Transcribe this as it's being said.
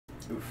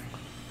Oof.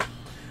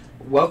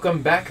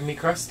 Welcome back, me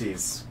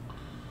crusties.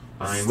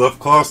 This is Left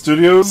Claw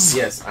Studios.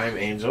 Yes, I'm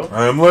Angel.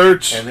 I'm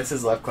Lurch. And this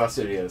is Left Claw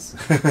Studios.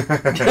 Alright,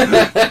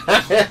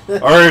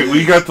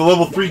 we got the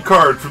level 3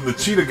 card from the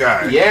cheetah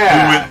guy.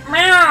 Yeah. Who went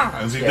meow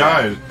as he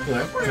died.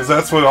 Because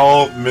that's what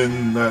all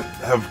men that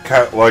have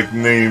cat-like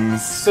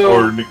names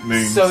or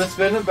nicknames. So it's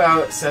been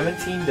about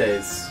 17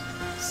 days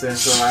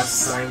since the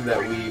last time that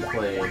we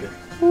played.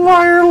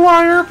 Liar,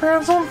 liar,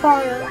 pants on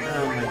fire.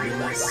 Oh my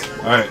goodness.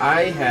 Alright.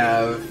 I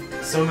have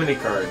so many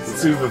cards.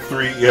 Let's see the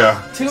 3,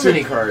 yeah. Too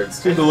many cards.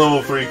 See the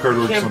level 3 card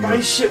works Can't on buy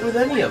this. shit with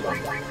any of them.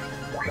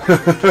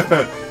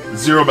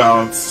 Zero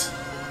balance.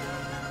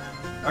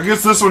 I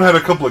guess this one had a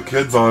couple of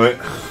kids on it.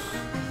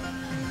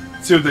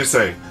 Let's see what they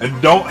say.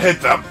 And don't hit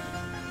them.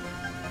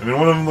 I mean,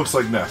 one of them looks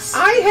like Ness.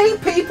 I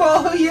hate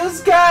people who use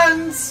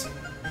guns.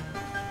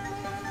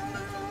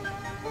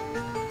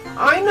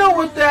 I know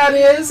what that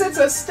is. It's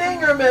a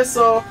Stinger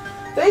missile.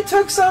 They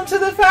took some to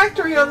the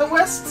factory on the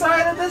west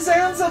side of the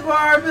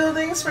Zanzibar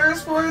building's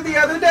first floor the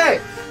other day.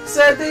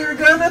 Said they were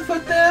gonna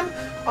put them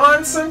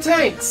on some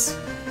tanks.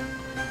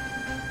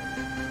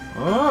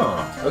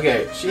 Oh.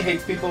 Okay, she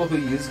hates people who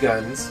use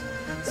guns.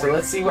 So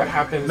let's see what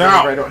happens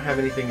Now. whenever I don't have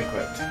anything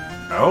equipped.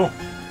 Oh.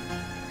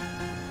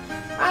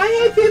 I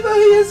hate people who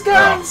use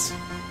guns.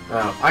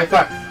 Oh, I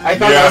thought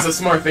that was a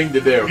smart thing to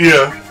do.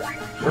 Yeah.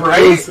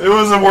 Right? It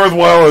was a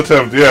worthwhile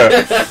attempt,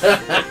 yeah.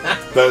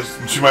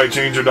 She might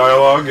change her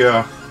dialogue,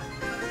 yeah.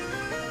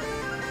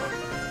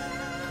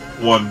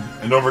 1.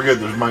 And don't forget,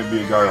 there might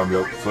be a guy on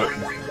the outside.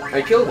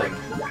 I killed him.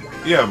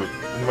 Yeah, but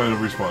he might have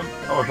respawned.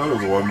 Oh, I thought it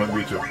was a 1, might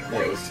be 2. Yeah,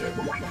 it was 2.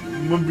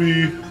 Would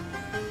be...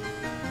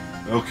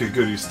 Okay,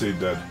 good, he stayed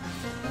dead.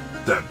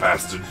 That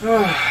bastard.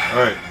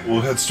 Alright,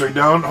 we'll head straight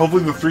down.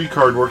 Hopefully the 3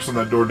 card works on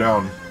that door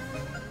down.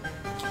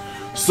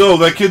 So,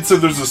 that kid said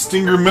there's a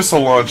Stinger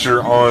missile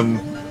launcher on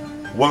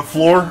what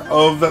floor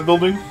of that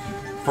building?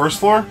 First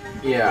floor?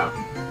 Yeah,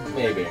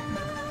 maybe.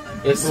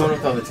 It's the one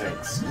with all the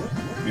tanks.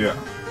 Yeah.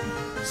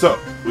 So,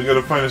 we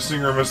gotta find a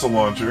Stinger missile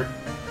launcher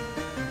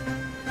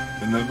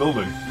in that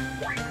building.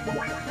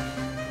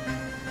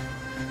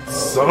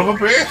 Son of a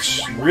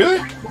bitch!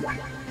 Really?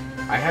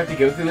 I have to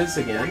go through this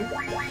again?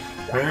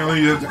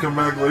 Apparently you have to come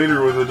back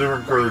later with a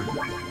different card.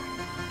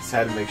 Just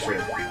had to make sure.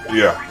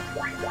 Yeah.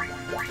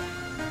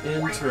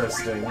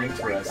 Interesting.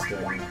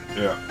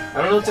 Yeah. I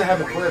don't know what to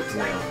have equipped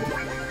now.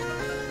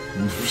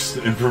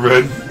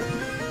 Infrared.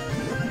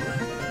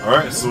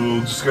 Alright, so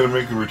we'll just gotta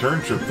make a return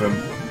trip then.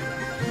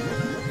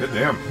 God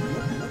damn.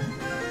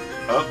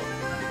 Up.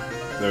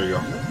 There you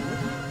go.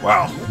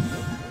 Wow.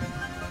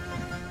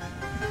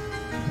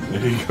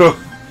 There you go.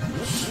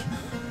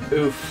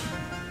 Oof.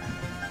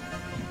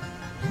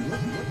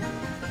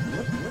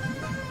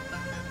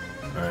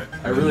 Alright.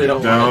 I really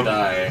don't want to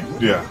die.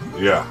 Yeah.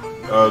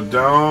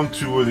 Down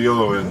to where the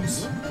yellow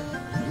ends.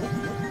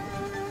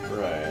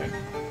 Right.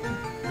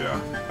 Yeah.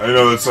 I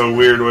know that's a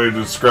weird way to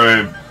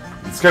describe.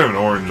 It's kind of an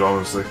orange,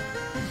 honestly.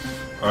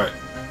 Alright.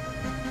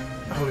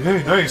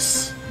 Okay,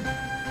 nice.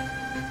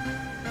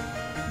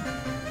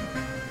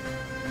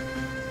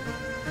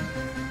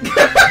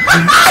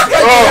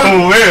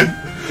 Oh, man.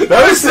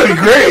 That was pretty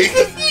great.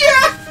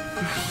 Yeah!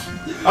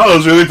 I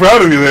was really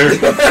proud of you there.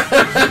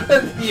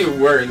 You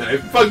were, and I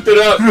fucked it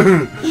up.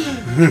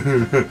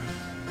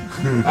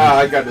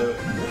 I got to...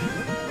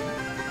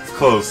 It's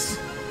close.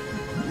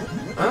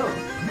 Oh.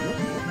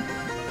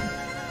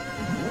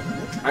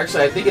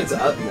 Actually, I think it's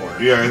up more.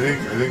 Yeah, I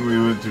think we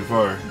went too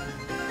far.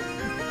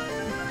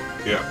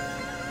 Yeah.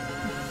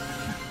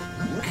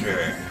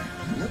 Okay.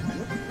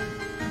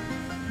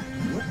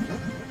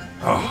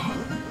 Oh.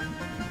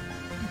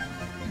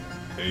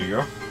 There you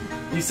go.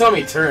 You saw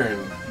me turn.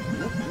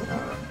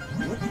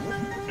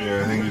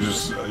 Yeah, I think you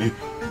just... I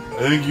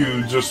think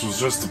you just was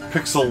just a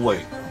pixel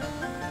late.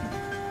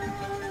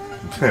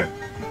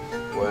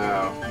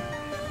 Wow.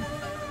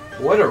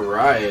 What a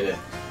ride.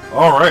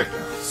 Alright,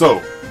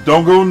 so,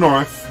 don't go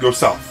north, go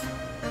south.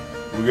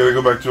 We gotta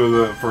go back to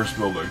the first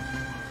building.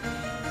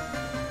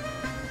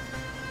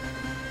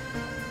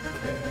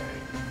 Okay.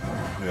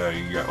 Yeah,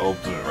 you got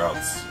alternate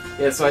routes.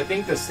 Yeah, so I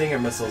think the Stinger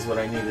missile is what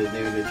I need to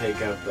do to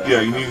take out the Yeah,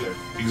 you need...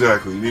 helicopter.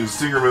 Exactly, you need a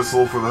Stinger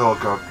missile for the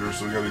helicopter,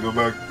 so we gotta go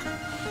back...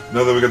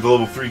 Now that we got the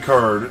level 3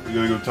 card, we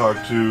gotta go talk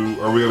to...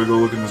 Or we gotta go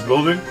look in this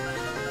building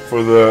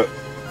for the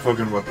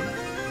fucking weapon.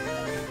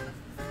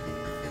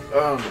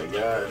 Oh my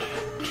god.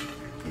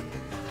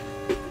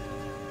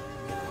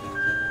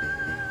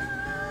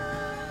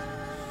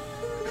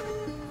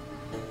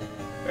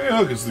 Hey,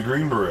 look, it's the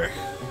Green Beret.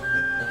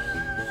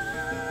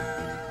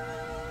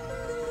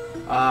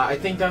 I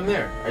think down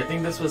there. I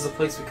think this was a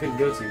place we couldn't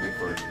go to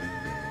before.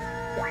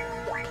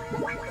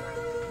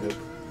 Nope.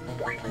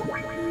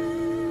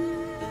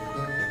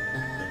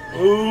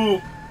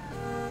 Oh!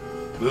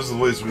 This is the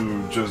place we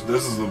were just...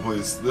 This is the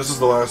place... This is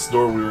the last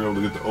door we were able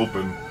to get to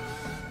open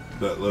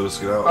that let us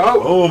get out.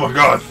 Oh my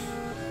god!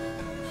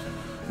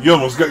 You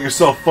almost got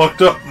yourself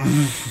fucked up.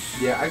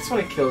 Yeah, I just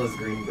want to kill this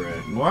green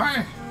bread.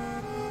 Why?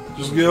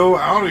 Just go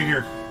out of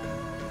here.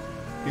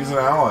 He's an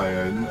ally.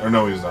 Or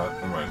no, he's not.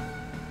 Never mind.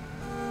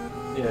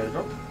 Yeah,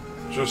 don't.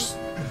 Just...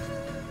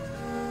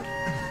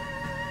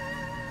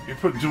 You're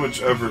putting too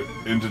much effort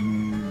into...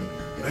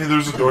 Hey,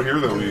 there's a door here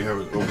that we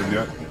haven't opened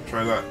yet.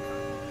 Try that.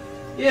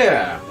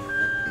 Yeah.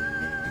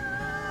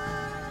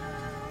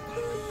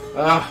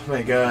 Oh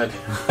my god.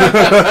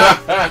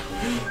 A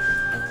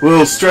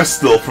little stress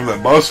still from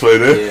that boss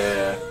fight, eh?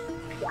 Yeah.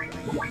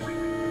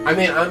 I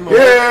mean, I'm...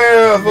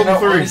 Yeah! Level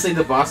 3! Honestly,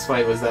 the boss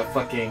fight was that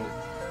fucking...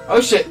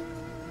 Oh shit!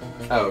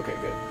 Oh, okay,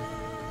 good.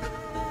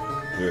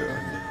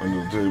 Yeah,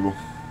 under the table.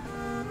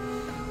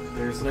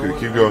 There's no Okay, one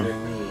keep going.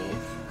 underneath.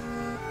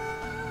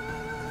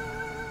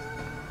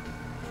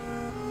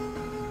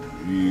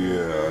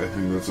 Yeah, I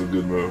think that's a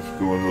good move.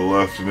 Going to the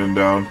left and then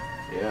down.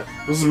 Yeah.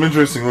 Those are some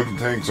interesting looking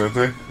tanks, aren't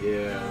they?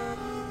 Yeah.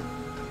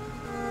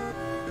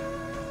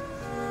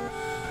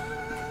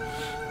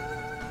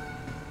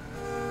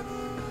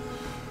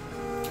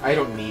 I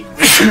don't need...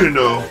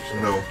 No,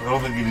 I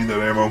don't think you need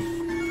that ammo.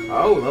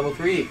 Oh, level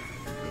 3.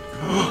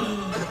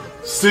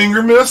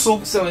 Stinger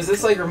missile? So is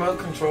this like remote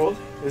controlled?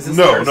 Is this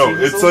No, the no,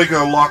 RC it's missile? like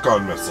a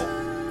lock-on missile.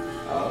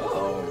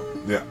 Oh.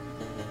 Yeah.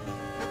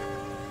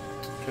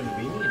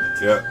 Convenient.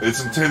 Yeah,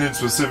 it's intended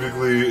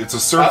specifically, it's a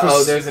surface...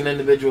 Uh-oh, there's an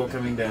individual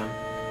coming down.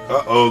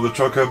 Uh-oh, the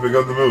truck has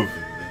begun to move.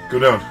 Go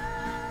down.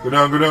 Go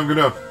down, go down, go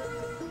down.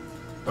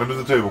 Under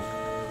the table.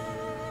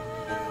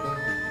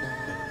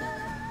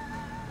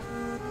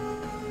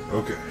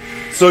 Okay.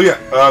 So yeah,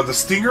 the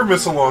Stinger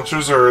missile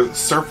launchers are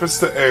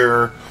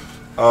surface-to-air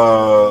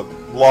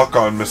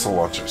lock-on missile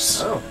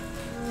launchers. Oh.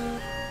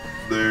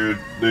 They're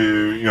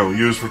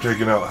used for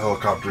taking out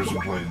helicopters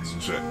and planes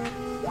and shit.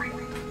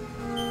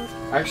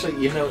 Actually,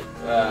 you know,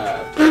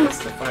 it's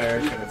the fire.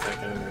 Turn a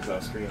second, and there's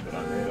off screen, but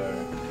on radar.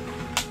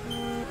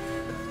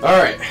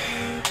 Alright.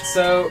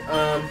 So,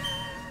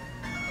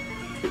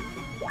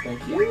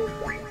 thank you.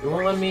 You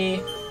won't let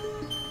me...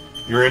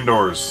 You're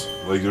indoors.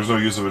 Like, there's no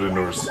use of it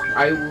indoors.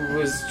 I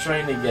was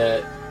trying to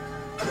get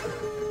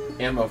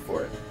ammo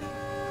for it.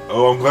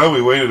 Oh, I'm glad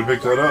we waited to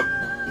pick that up.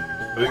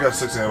 We got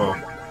 6 ammo.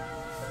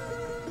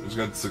 He's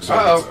got 6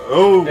 rockets.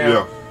 Oh,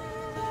 yeah.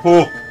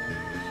 Pull.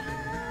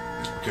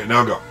 Okay,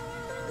 now go.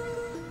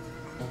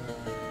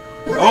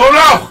 Oh,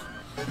 no!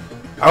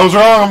 I was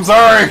wrong, I'm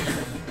sorry!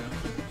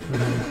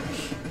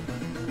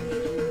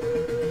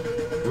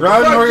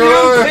 Run, Fuck you,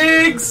 run!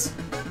 pigs!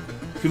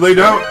 If you lay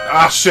down...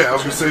 Ah, shit, I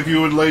was gonna say if you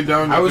would lay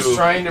down... You I was could've...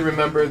 trying to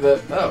remember the...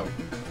 Oh.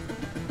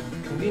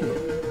 Convenient.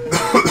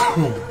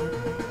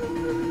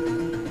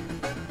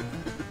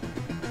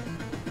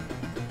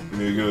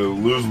 You're gonna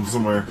lose them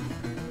somewhere.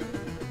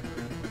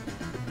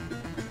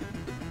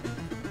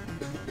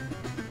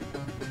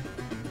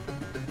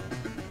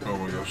 Oh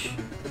my gosh.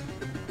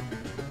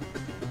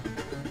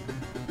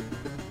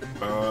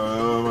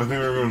 I think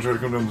we're gonna try to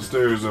come down the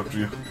stairs after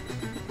you.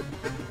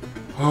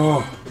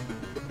 Oh.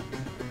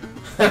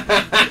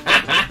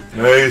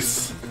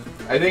 Nice.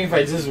 I think if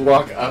I just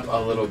walk up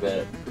a little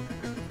bit.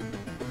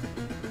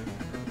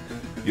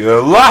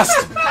 You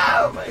lost!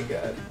 Oh my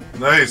god.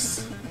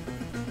 Nice.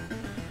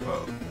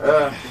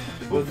 Well,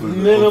 With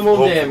minimal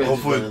damage.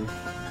 Hopefully. Then.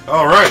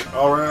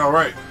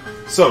 Alright.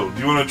 So, do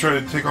you want to try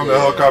to take on the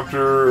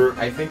helicopter?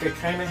 I think I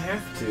kind of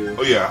have to.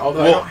 Oh, yeah.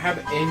 Although I don't have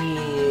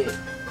any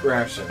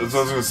rations. That's what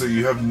I was going to say.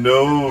 You have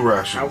no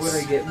rations. How would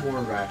I get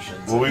more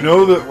rations? Well, we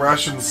know that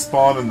rations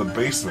spawn in the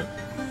basement.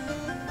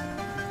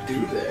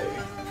 Do they?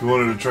 If you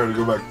wanted to try to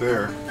go back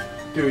there.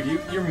 Dude,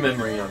 your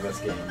memory on this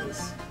game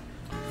is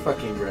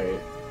fucking great.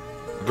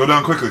 Go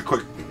down quickly,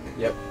 quick.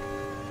 Yep.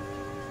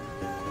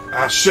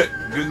 Ah, shit.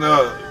 Get in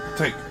the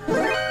tank.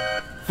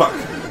 Fuck.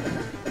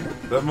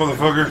 That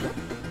motherfucker.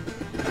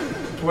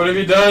 What have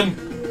you done?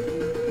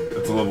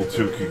 It's a level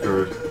 2 key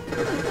card.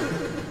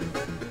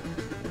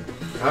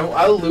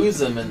 I'll lose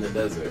them in the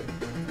desert.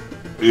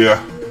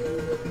 Yeah.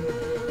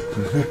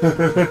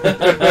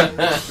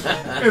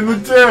 In the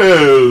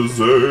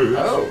desert.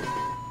 Oh.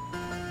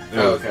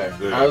 Yeah, okay.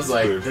 I was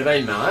like, did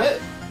I not?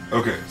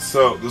 Okay,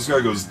 so this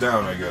guy goes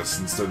down, I guess,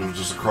 instead of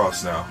just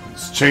across now.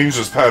 It's changed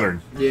his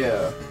pattern.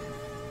 Yeah.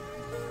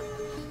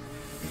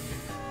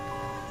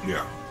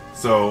 Yeah.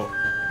 So,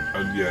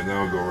 yeah,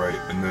 now go right,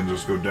 and then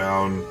just go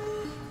down,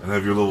 and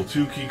have your level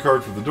 2 key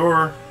card for the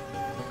door.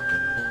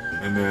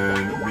 And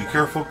then be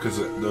careful, because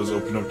it does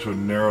open up to a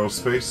narrow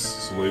space,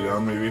 so lay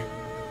down maybe.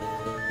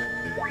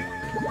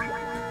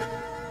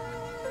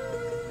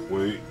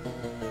 Wait.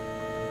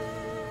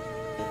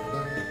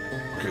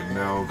 Okay,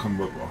 now come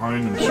up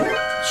behind and shoot.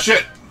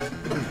 Shit!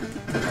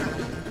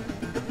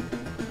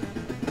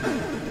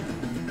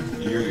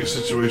 Your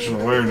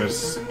situational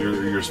awareness,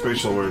 your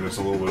spatial awareness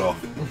a little bit off.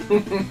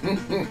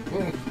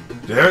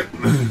 Damn it!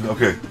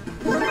 Okay.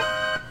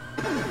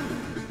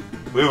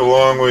 We have a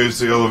long ways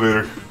to the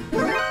elevator.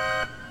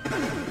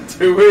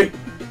 Do we?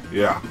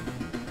 Yeah.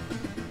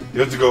 You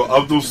have to go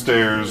up those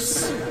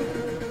stairs.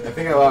 I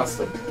think I lost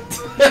them.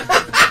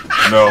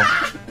 No.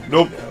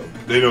 Nope.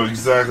 They know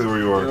exactly where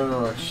you are.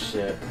 Oh,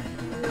 shit.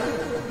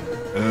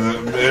 And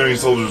then the enemy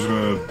soldiers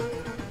are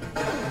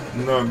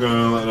not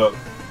gonna let up.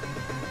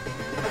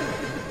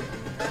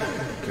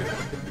 Okay.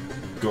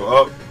 Go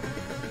up.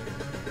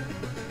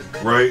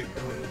 Right.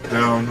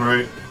 Down,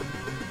 right.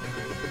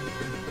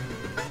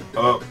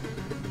 Up.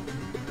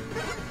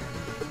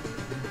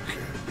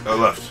 Okay.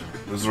 Left.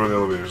 This is where the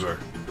elevators are.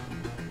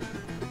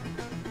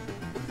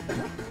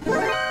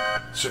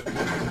 Shit.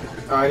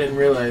 Oh, I didn't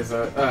realize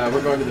that.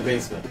 We're going to the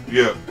basement.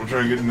 Yeah, we're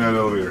trying to get in that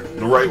elevator.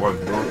 The right one.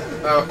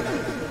 Oh.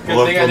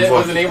 Good thing I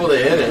wasn't able to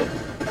hit it.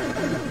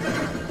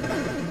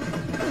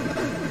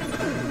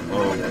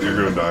 Oh, you're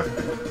gonna die.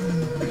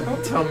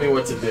 Don't tell me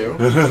what to do.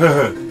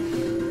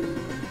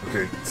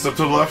 Okay, step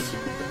to the left.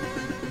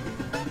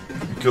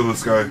 Kill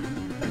this guy.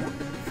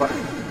 Fuck.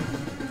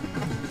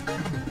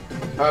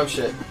 Oh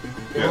shit.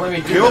 Yeah, Let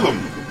me kill them.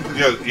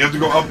 Yeah, you have to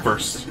go up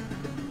first.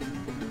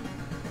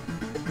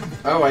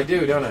 Oh, I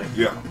do, don't I?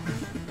 Yeah.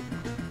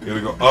 You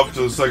gotta go up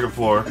to the second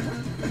floor.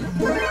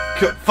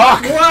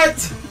 Fuck!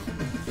 What?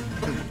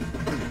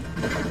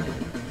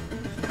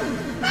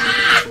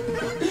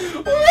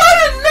 What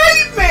a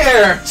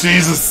nightmare!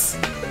 Jesus!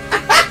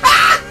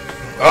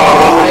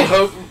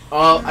 Oh!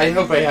 I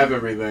hope I have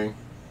everything.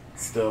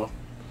 Still.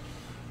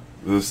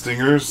 The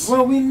stingers?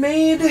 Well, we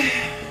made...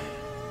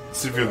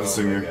 See if you have the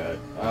stinger.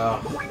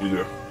 Oh my god. You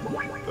do.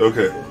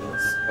 Okay.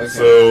 Okay,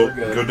 So, we're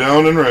good. go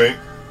down and right,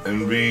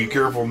 and be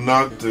careful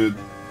not to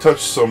touch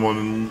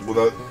someone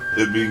without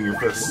it being your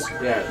fist.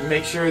 Yeah,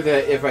 make sure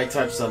that if I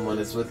touch someone,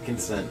 it's with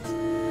consent.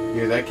 You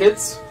hear that,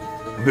 kids?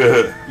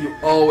 You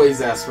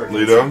always ask for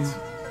consent. Lay down.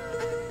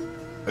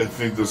 I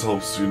think this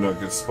helps you not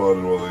get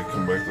spotted while they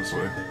come back this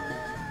way.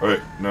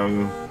 Alright, now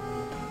I'm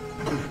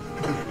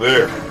gonna...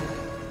 There!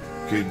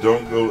 Okay,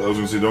 don't go... I was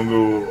gonna say, don't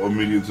go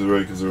immediately to the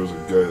right, because there was a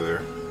guy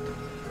there.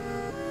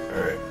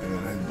 Alright, and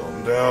then head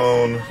on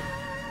down.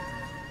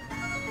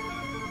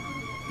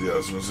 Yeah, I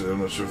was gonna say, I'm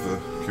not sure if the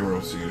camera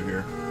will see you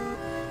here.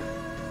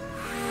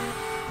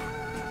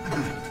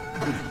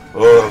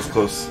 Oh, that was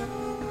close.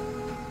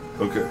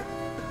 Okay.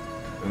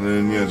 And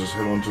then, yeah, just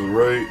head on to the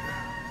right.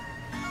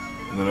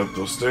 And then up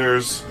those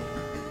stairs.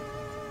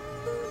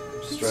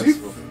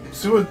 Stressful.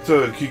 See what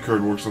key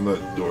card works on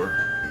that door.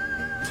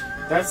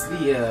 That's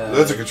the,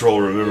 That's a control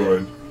room, never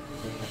mind.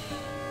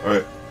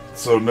 Alright,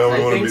 so now we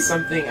want to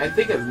be... I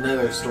think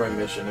another story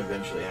mission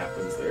eventually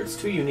happens there. It's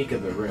too unique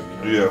of a room,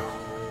 you know? Yeah.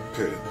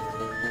 Okay.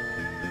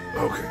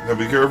 Okay, now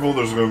be careful,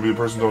 there's going to be a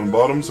person down the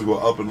bottom, so go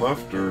up and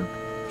left, or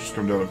just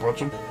come down and punch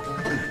them.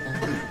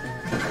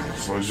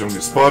 As long as you don't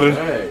get spotted.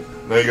 Alright.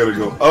 Now you gotta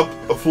go up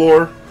a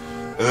floor,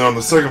 and then on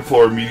the second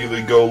floor,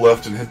 immediately go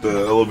left and hit the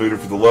elevator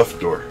for the left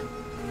door.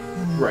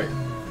 Right.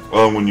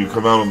 When you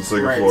come out on the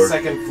second floor. Right,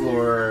 second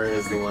floor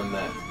is the one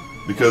that...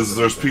 Because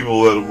there's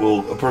people that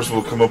a person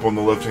will come up on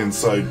the left-hand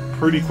side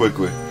pretty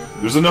quickly.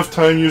 There's enough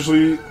time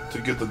usually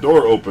to get the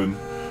door open,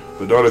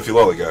 but not if you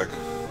lollygag.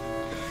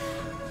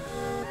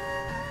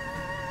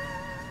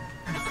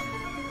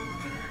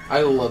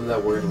 I love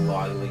that word,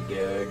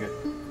 lollygag.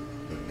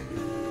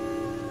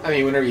 I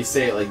mean, whenever you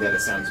say it like that,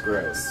 it sounds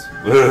gross.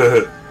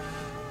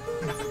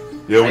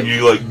 Yeah, when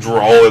you, like,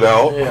 drawl it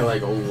out. Yeah,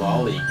 like a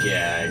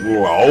lollygag.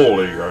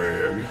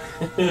 Lollygag.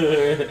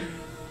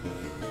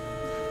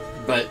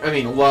 But, I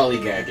mean,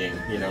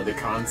 lollygagging. You know, the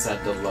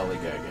concept of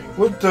lollygagging.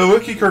 What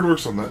key card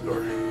works on that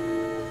door?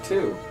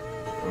 2.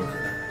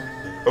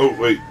 Okay. Oh,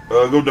 wait.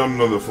 Go down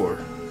another floor.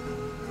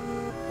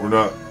 We're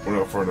not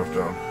far enough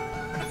down.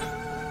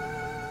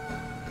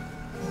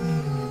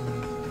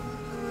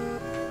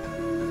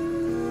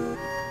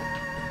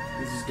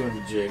 Doing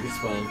the jig, it's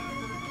fine.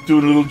 Do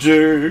a little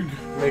jig.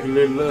 Make a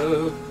little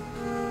love.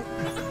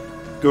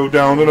 Go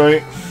down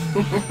tonight.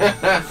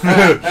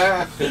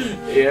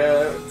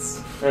 Yeah.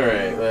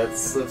 Alright,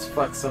 let's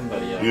fuck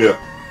somebody up. Yeah.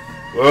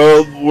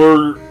 Well,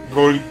 we're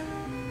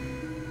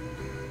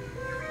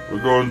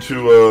going to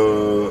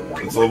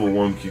it's level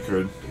 1 key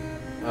card.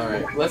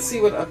 Alright, let's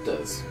see what up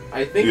does.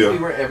 I think we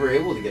were ever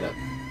able to get up.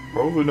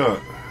 Probably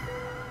not.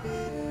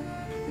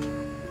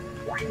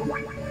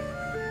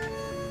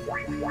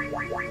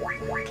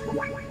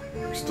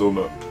 Still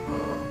not.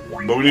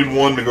 But we need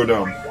 1 to go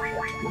down.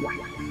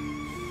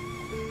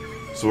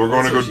 So we're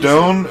going to go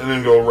down and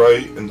then go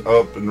right and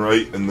up and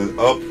right and then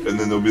up and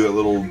then there'll be that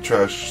little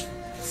trash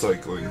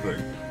cycling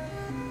thing.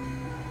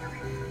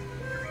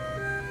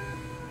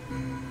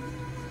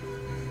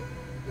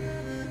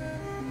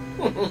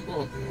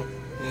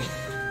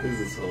 This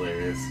is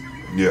hilarious.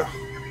 Yeah.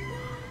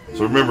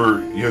 So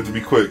remember, you have to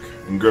be quick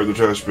and grab the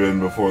trash bin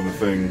before the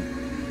thing.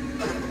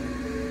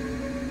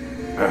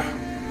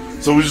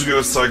 So we just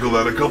gotta cycle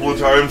that a couple of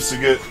times to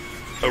get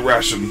a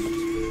ration.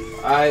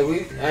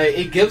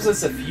 It gives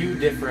us a few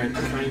different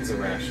kinds of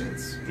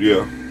rations.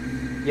 Yeah.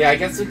 Yeah, I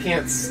guess we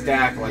can't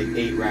stack like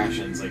 8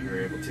 rations like we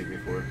were able to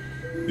before.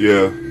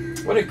 Yeah.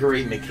 What a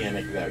great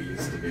mechanic that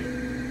used to be.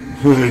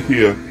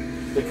 Yeah.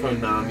 The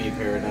Konami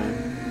paradigm.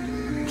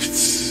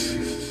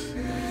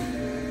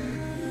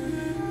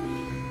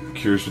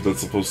 Curious what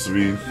that's supposed to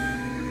mean.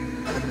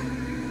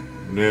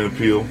 Banana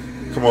peel.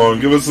 Come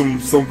on, give us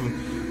something.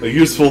 A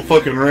useful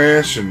fucking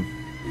ration.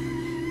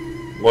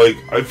 Like,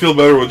 I'd feel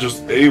better with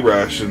just a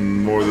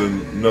ration more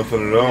than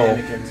nothing at all.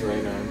 Mannequins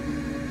right on.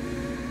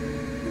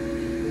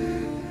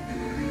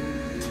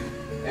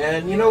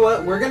 And you know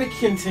what? We're going to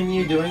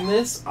continue doing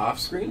this off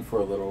screen for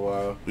a little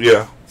while.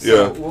 Yeah,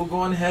 So we'll go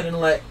on ahead and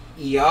let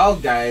y'all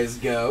guys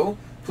go.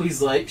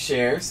 Please like,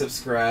 share,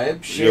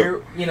 subscribe,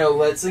 share. You know,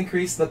 let's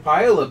increase the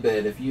pile a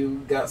bit. If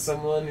you got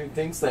someone who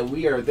thinks that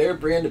we are their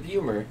brand of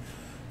humor,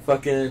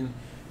 fucking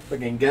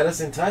get us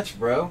in touch,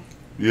 bro.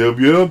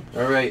 Yep.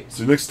 All right.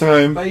 See you next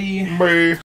time. Bye. Bye.